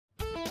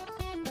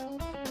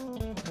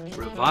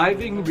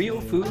Reviving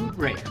Real Food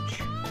Ranch.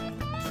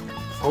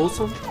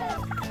 Wholesome,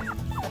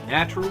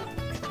 natural,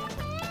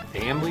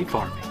 family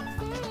farming.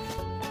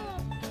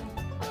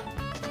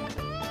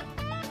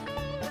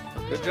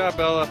 Good job,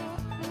 Bella.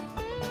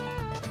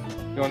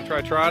 You want to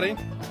try trotting?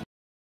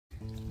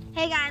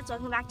 Hey guys,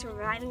 welcome back to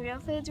Reviving Real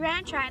Foods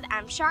Ranch.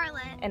 I'm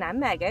Charlotte. And I'm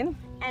Megan.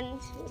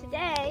 And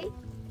today,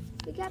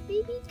 we got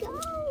baby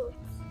goats.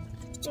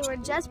 They were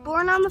just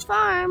born on the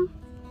farm.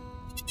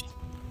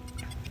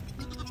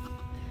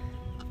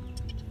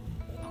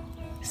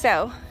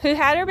 So, who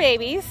had her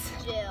babies?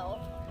 Jill.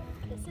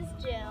 This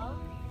is Jill.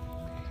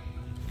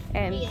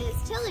 And she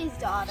is Tilly's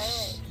daughter.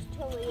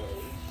 Tilly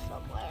is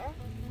somewhere.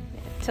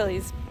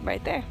 Tilly's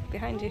right there,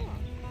 behind you.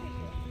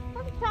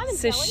 Probably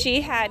So Tilly.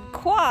 she had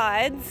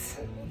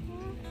quads.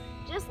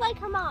 Just like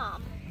her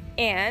mom.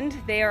 And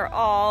they are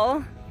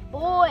all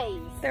boys.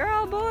 They're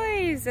all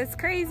boys. That's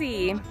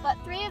crazy. But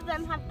 3 of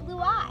them have blue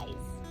eyes,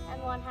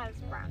 and 1 has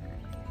brown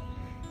eyes.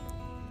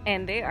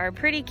 And they are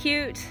pretty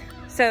cute.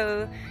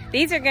 So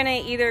these are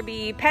gonna either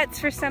be pets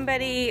for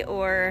somebody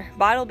or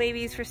bottle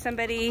babies for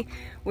somebody.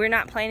 We're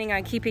not planning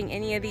on keeping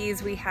any of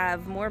these. We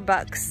have more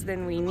bucks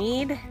than we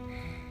need.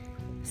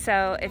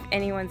 So if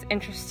anyone's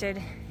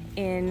interested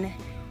in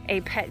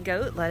a pet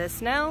goat, let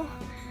us know.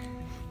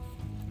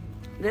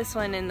 This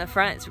one in the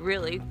front is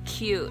really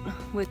cute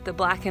with the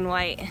black and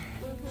white.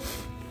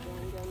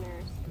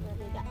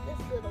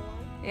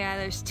 Yeah,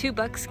 there's 2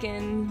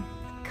 buckskin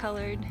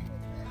colored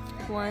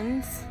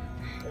ones.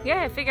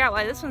 Yeah, I figure out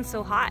why this one's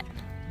so hot.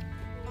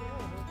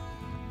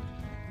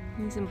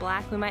 He's in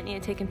black. We might need to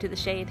take him to the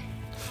shade.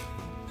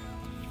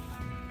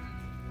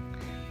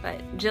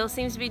 But Jill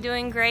seems to be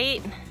doing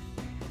great.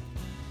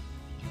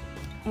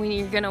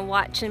 You're gonna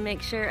watch and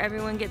make sure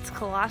everyone gets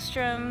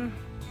colostrum.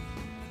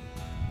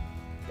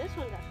 This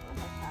one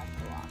definitely has had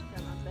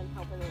colostrum. I've been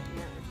helping it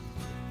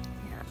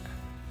nurse.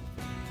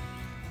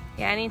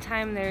 Yeah,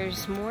 anytime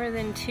there's more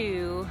than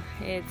 2,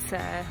 it's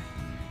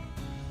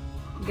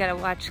you gotta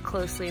watch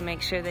closely and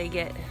make sure they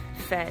get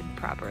fed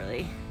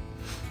properly.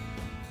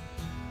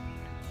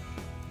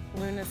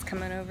 Luna's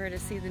coming over to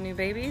see the new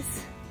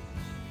babies.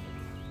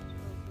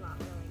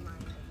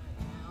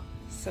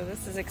 So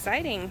this is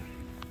exciting.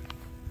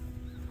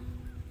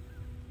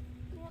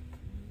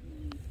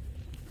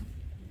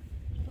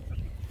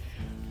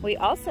 We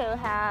also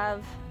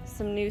have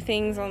some new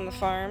things on the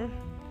farm.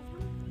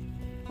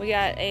 We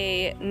got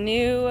a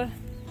new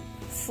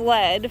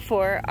sled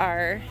for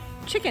our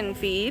chicken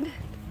feed.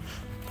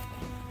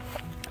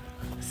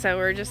 So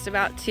we're just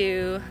about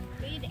to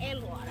Feed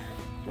and water.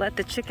 let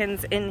the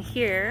chickens in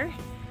here.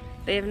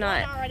 They have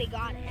not. One already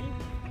got in.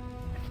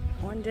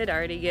 One did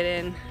already get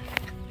in.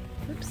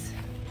 Oops.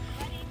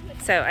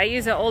 So I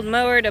use an old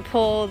mower to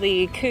pull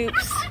the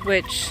coops,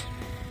 which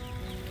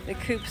the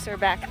coops are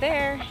back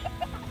there.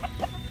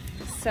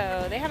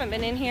 So they haven't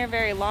been in here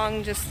very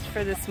long, just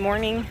for this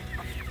morning,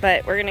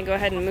 but we're gonna go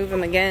ahead and move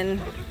them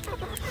again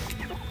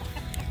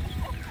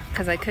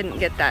because I couldn't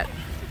get that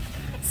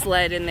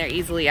sled in there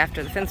easily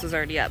after the fence was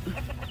already up.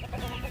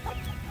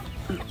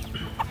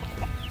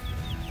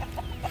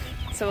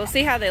 So we'll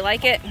see how they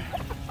like it.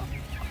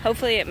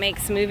 Hopefully it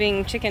makes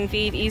moving chicken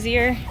feed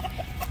easier.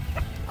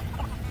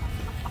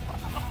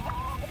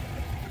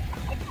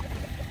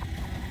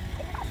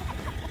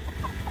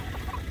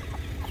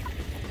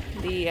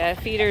 The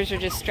feeders are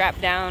just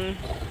strapped down.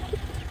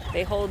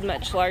 They hold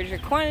much larger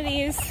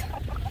quantities.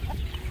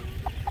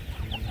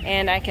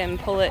 And I can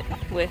pull it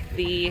with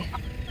the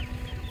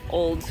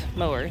old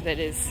mower that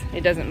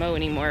it doesn't mow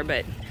anymore,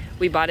 but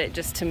we bought it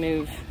just to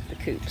move the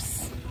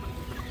coops.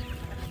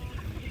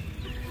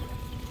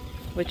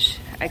 Which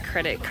I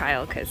credit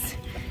Kyle because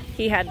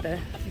he had the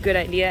good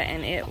idea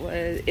and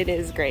it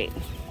is great.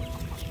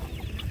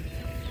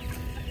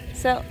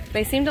 So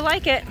they seem to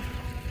like it.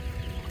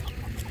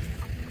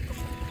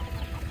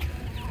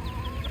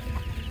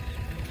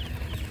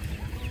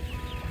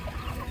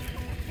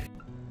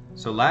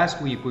 So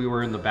last week we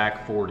were in the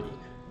back 40,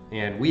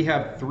 and we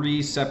have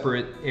 3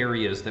 separate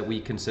areas that we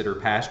consider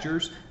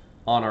pastures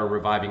on our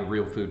Reviving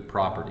Real Food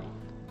property.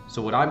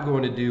 So what I'm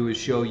going to do is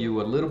show you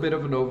a little bit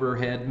of an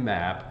overhead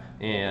map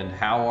and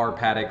how our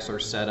paddocks are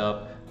set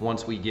up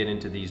once we get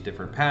into these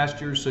different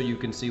pastures, so you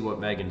can see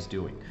what Megan's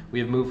doing. We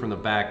have moved from the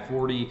back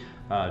 40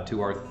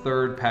 to our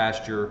 3rd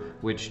pasture,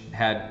 which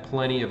had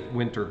plenty of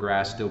winter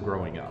grass still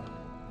growing up.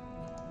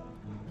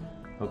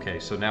 Okay,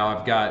 so now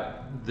I've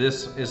got,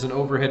 this is an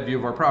overhead view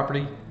of our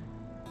property.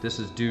 This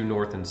is due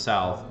north and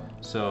south.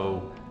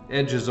 So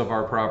edges of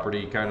our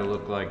property kind of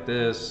look like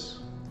this.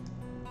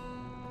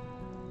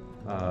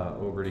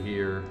 Over to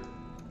here.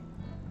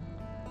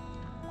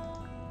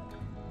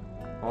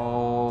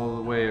 All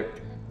the way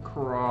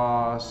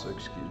across,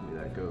 excuse me,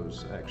 that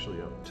goes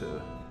actually up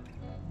to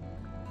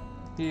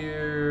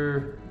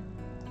here,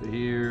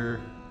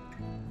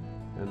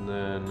 and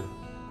then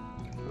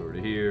over to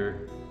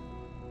here.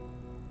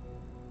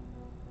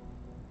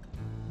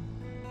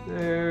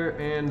 There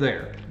and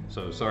there.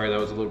 So sorry that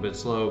was a little bit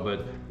slow,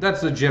 but that's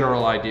the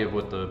general idea of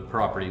what the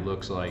property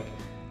looks like.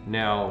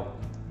 Now,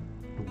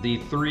 the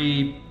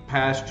 3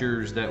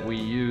 pastures that we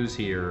use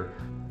here,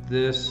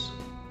 this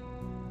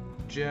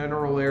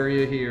general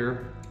area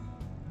here,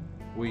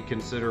 we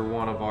consider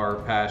one of our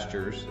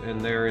pastures,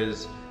 and there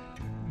is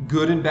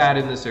good and bad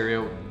in this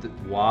area,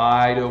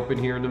 wide open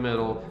here in the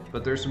middle,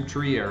 but there's some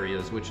tree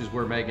areas, which is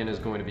where Megan is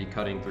going to be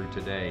cutting through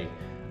today.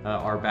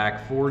 Our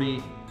back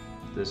 40,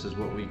 this is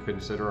what we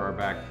consider our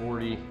back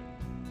 40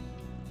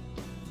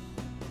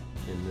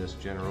 in this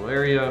general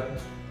area,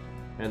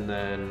 and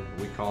then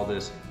we call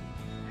this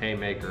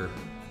haymaker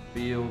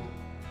field.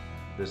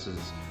 This is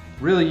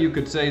really, you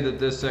could say that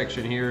this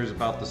section here is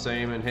about the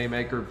same in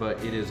haymaker,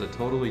 but it is a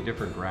totally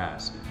different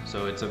grass.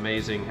 So it's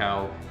amazing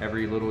how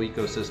every little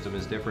ecosystem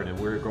is different, and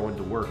we're going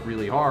to work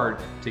really hard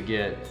to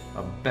get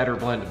a better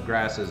blend of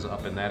grasses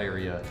up in that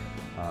area.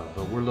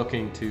 But we're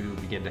looking to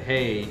begin to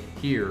hay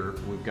here.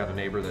 We've got a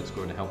neighbor that's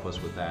going to help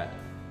us with that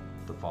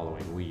the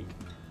following week.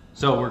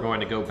 So we're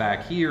going to go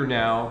back here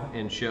now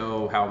and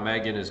show how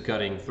Megan is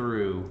cutting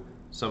through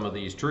some of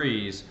these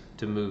trees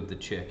to move the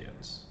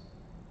chickens.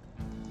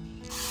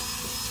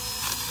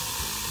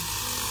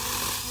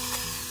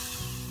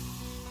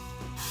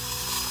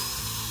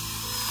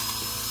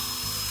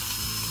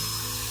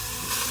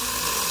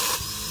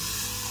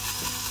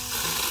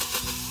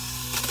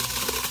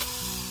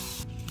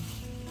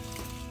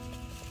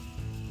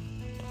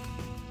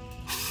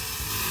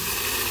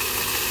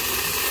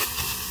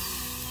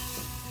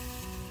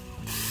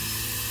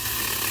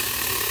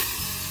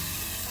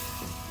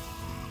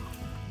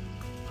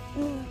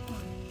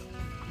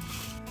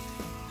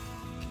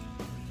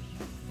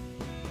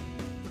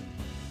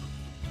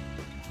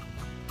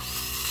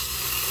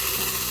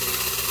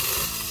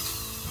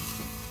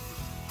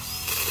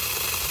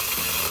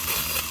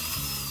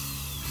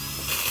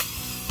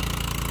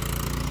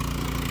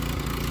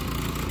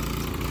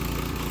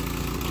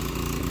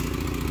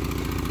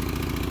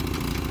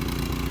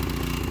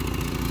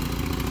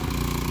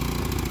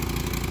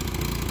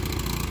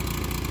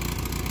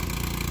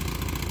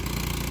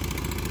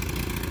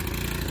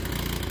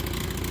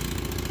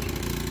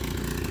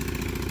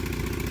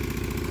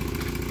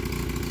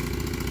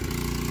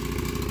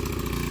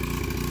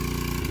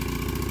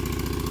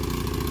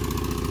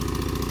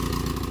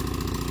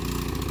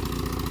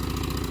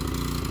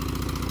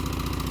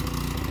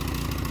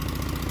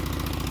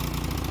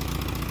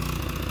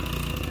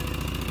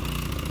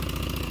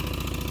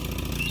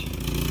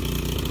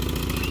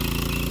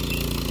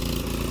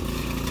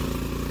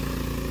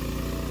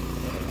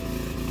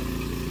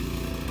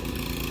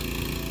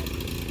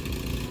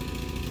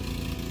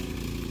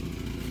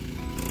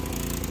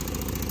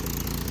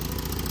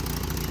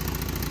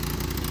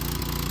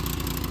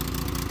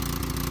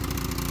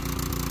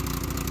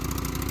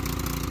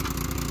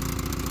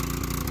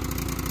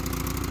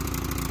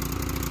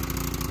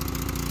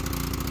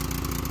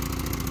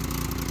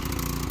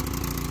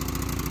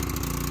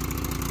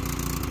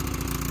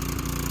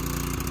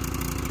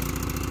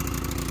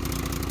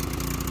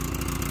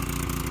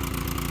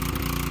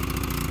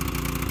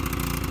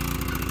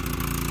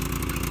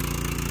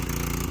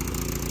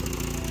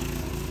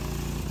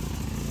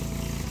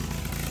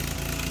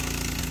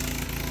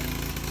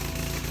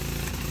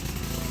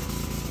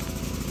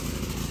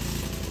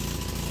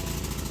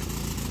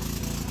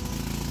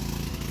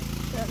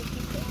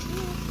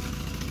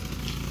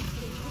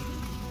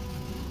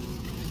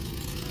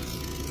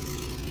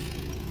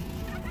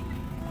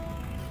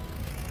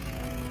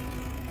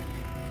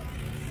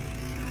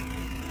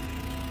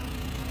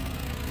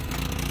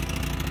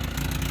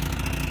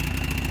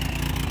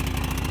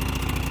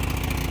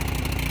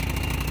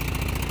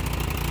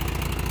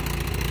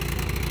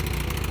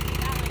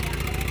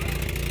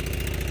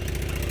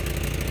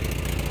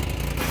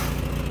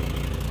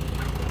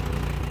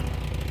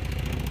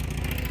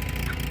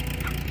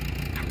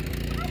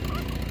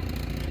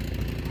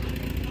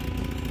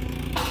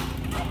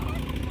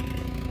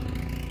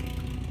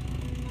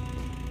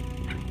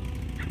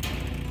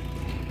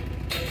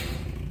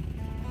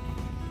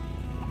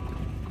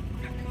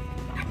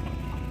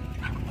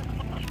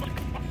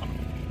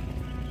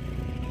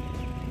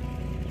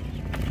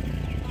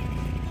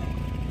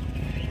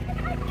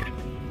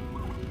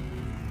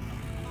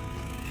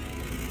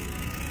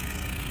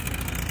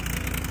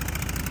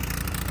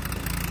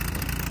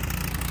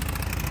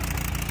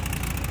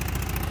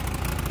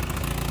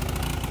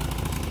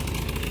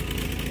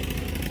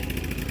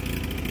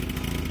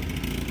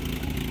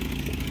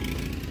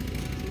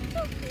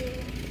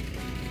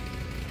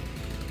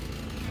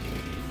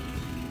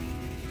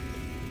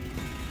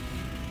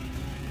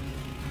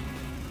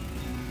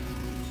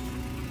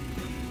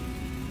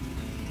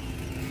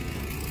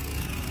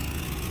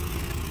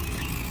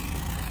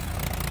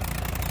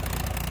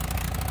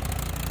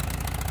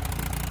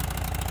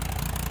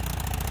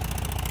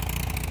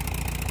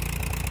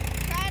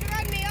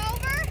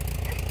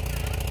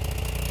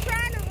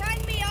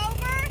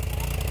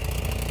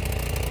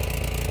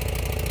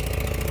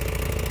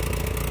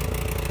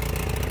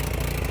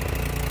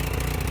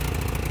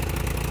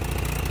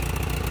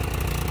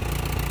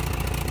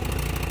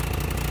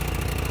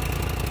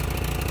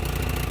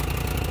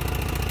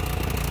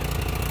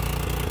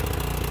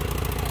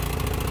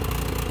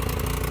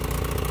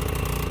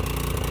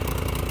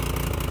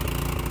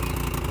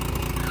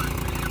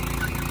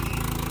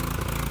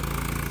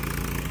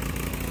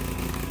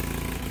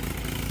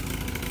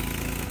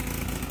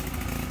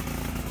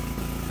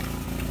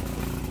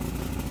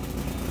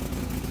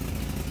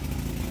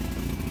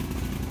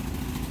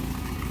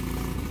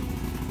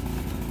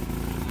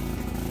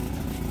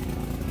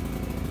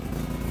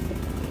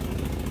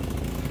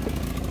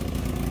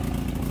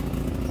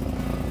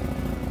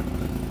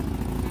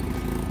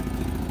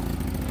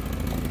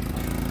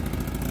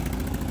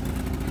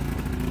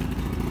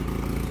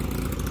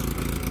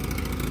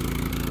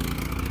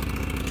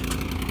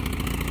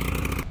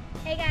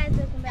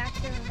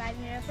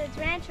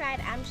 Ranch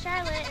Ride. I'm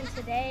Charlotte, and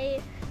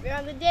today we're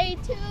on the day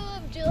 2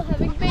 of Jill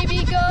having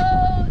baby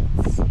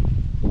goats.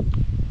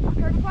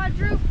 Her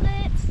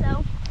quadruplets,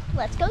 so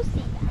let's go see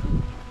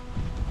them.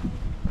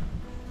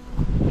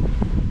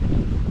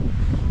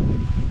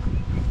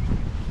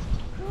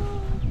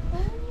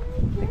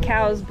 The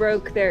cows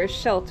broke their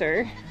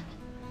shelter,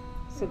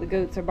 so the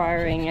goats are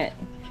borrowing it.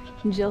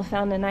 Jill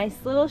found a nice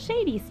little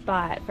shady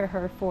spot for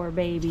her 4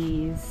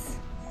 babies.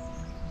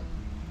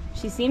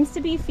 She seems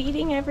to be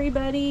feeding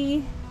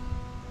everybody,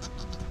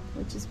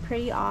 which is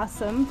pretty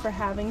awesome for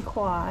having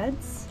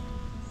quads.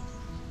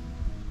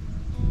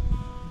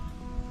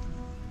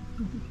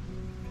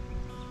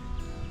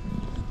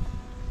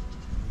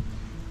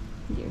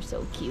 You're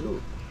so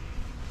cute.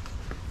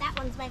 That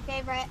one's my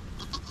favorite.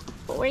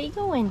 But where are you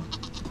going?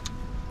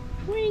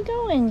 Where are you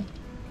going?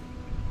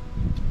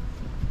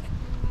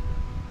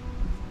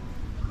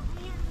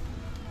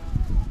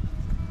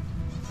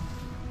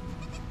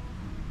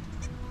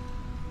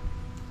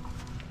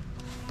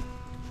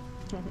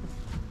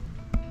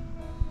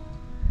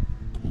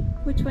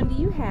 Which one do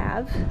you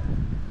have?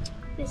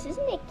 This is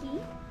Nikki.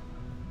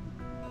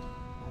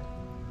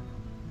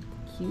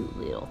 Cute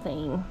little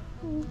thing.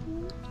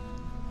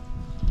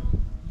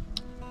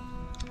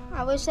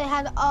 I wish they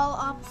had all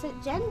opposite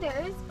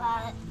genders,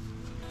 but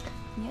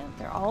Yeah,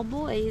 they're all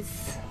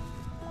boys.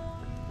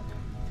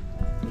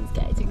 These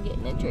guys are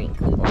getting a drink.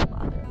 We won't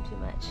bother them too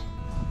much.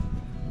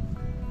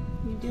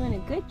 You're doing a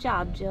good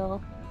job,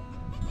 Jill.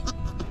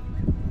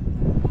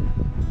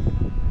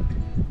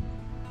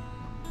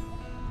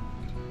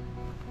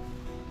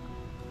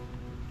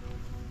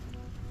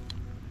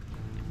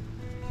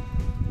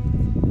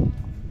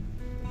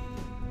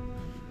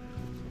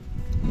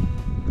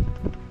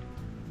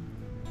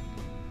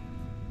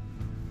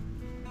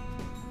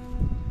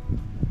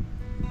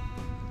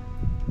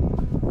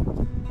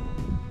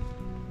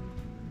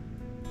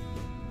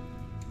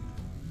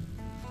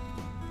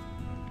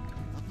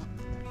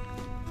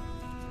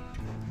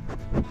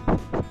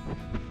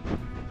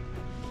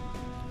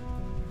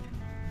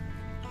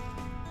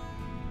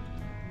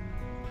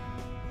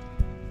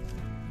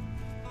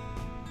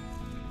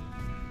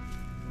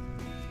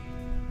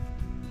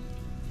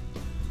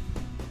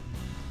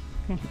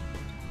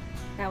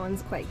 That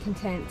one's quite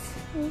content.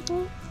 he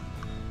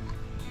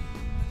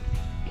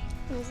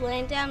was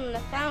laying down and I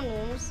found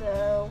him,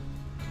 so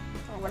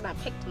when I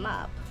picked him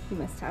up. You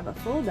must have a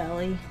full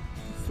belly.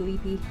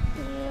 Sleepy.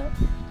 Yeah,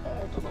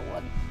 there's a little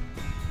one.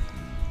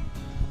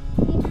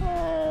 He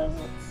has,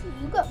 let's see,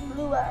 you got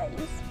blue eyes.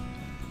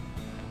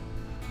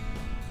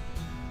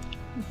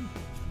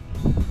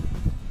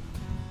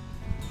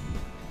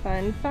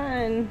 Fun,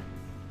 fun.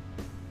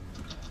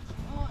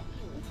 I want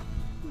you.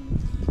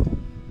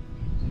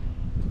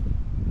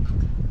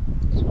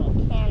 This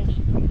one can be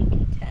pretty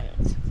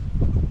content.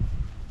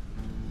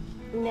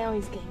 Now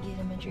he's gonna get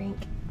him a drink.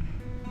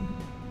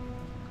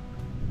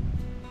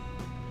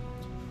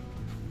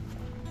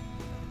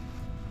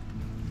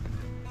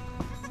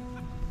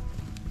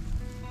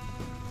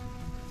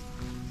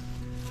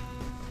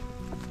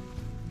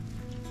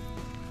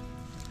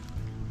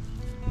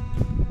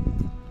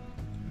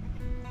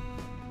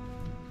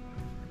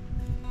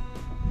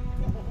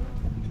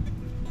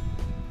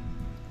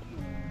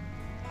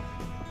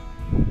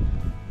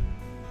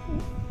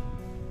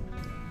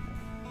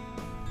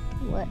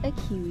 What a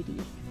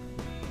cutie.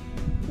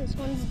 This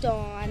one's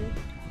Dawn.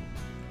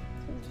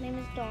 His name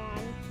is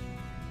Dawn.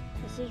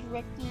 This is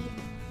Ricky.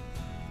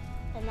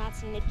 And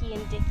that's Nikki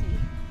and Dickie.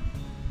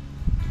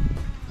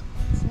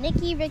 It's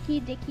Nikki, Ricky,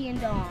 Dickie, and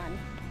Dawn.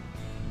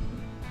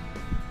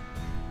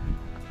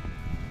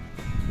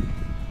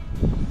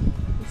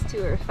 These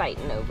 2 are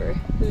fighting over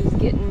who's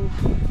getting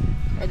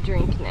a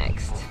drink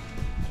next.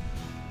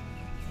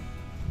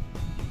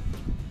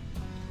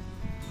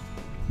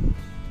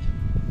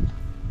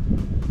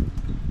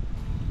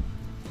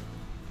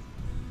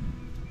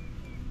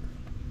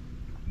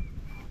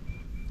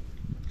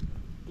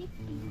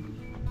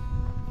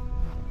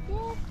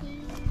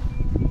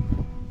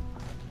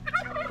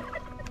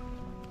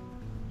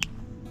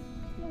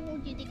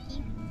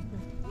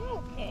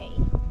 Okay.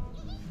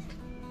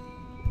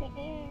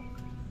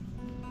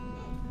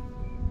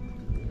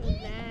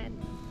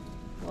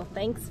 Well,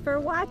 thanks for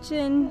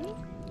watching.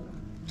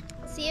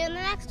 See you in the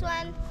next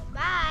one.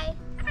 Bye.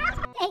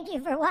 Thank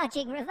you for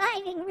watching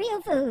Reviving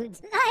Real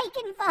Foods. Like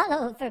and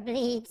follow for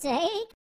bleed's sake.